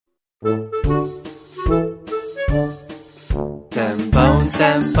Dem bones,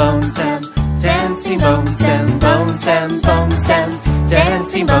 dem bones, dem dancing bones, dem bones, dem bones, dem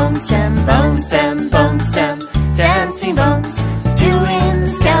dancing bones, dem bones, dem bones, dem dancing bones, doing the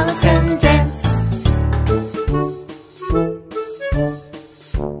skeleton dance.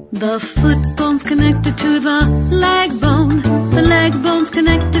 The foot bone's connected to the leg bone's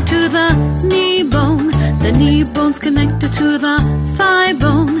connected to the knee bone's connected to the thigh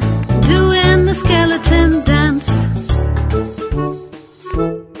bone, doing the skeleton dance.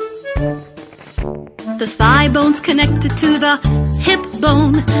 The thigh bone's connected to the hip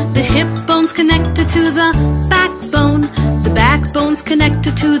bone's connected to the backbone's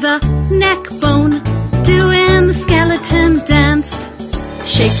connected to the neck bone, doing the skeleton dance.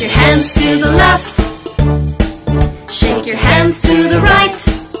 Shake your hands to the left, shake your hands to the right,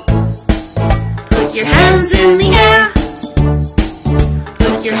 put your hands in the air,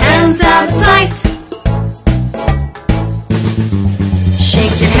 put your hands out of sight.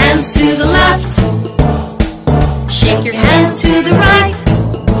 Shake your hands to the left, shake your hands to the right,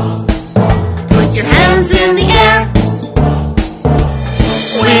 put your hands in the air.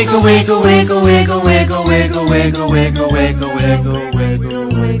 Wiggle, wiggle, wiggle, wiggle, wiggle, wiggle, wiggle, wiggle, wiggle, wiggle, wiggle,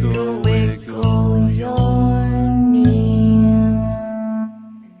 wiggle, wiggle your knees.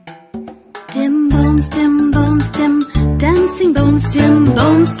 Dim bones, dim bones, dim dancing bones, dim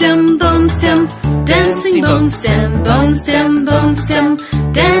bones, dim bones, dim dancing bones, dim bones, dim bones, dim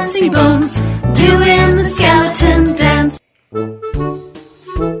dancing bones, doing the skeleton dance.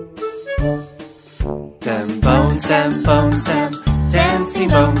 Dem bones, dem bones, dem dancing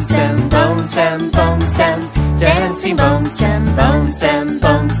bones, dem bones, dem bones, dem dancing bones, dem bones, dem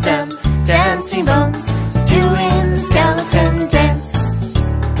bones, dem dancing bones, doing the skeleton dance.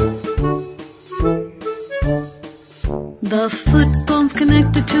 The foot bone's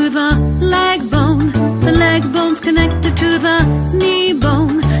connected to the leg bone's connected to the knee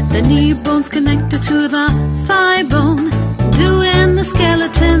bone's connected to the thigh bone, doing the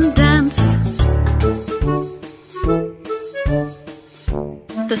skeleton dance.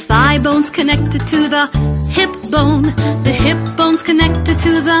 The thigh bone's connected to the hip bone's connected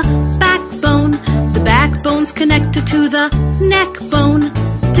to the backbone's connected to the neck bone,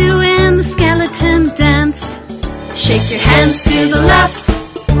 doing the skeleton dance. Shake your hands to the left,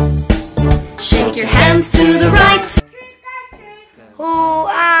 shake your hands to the right. Who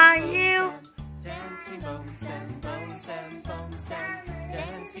are you? Dancing bones, and bones, and bones, and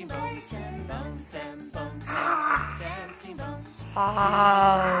dancing bones, and bones, and bones, and dancing bones.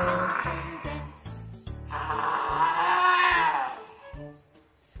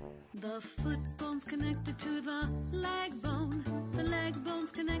 The foot bone's connected to the leg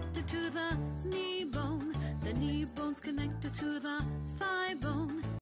bone's connected to the knee bone's connected to the thigh bone.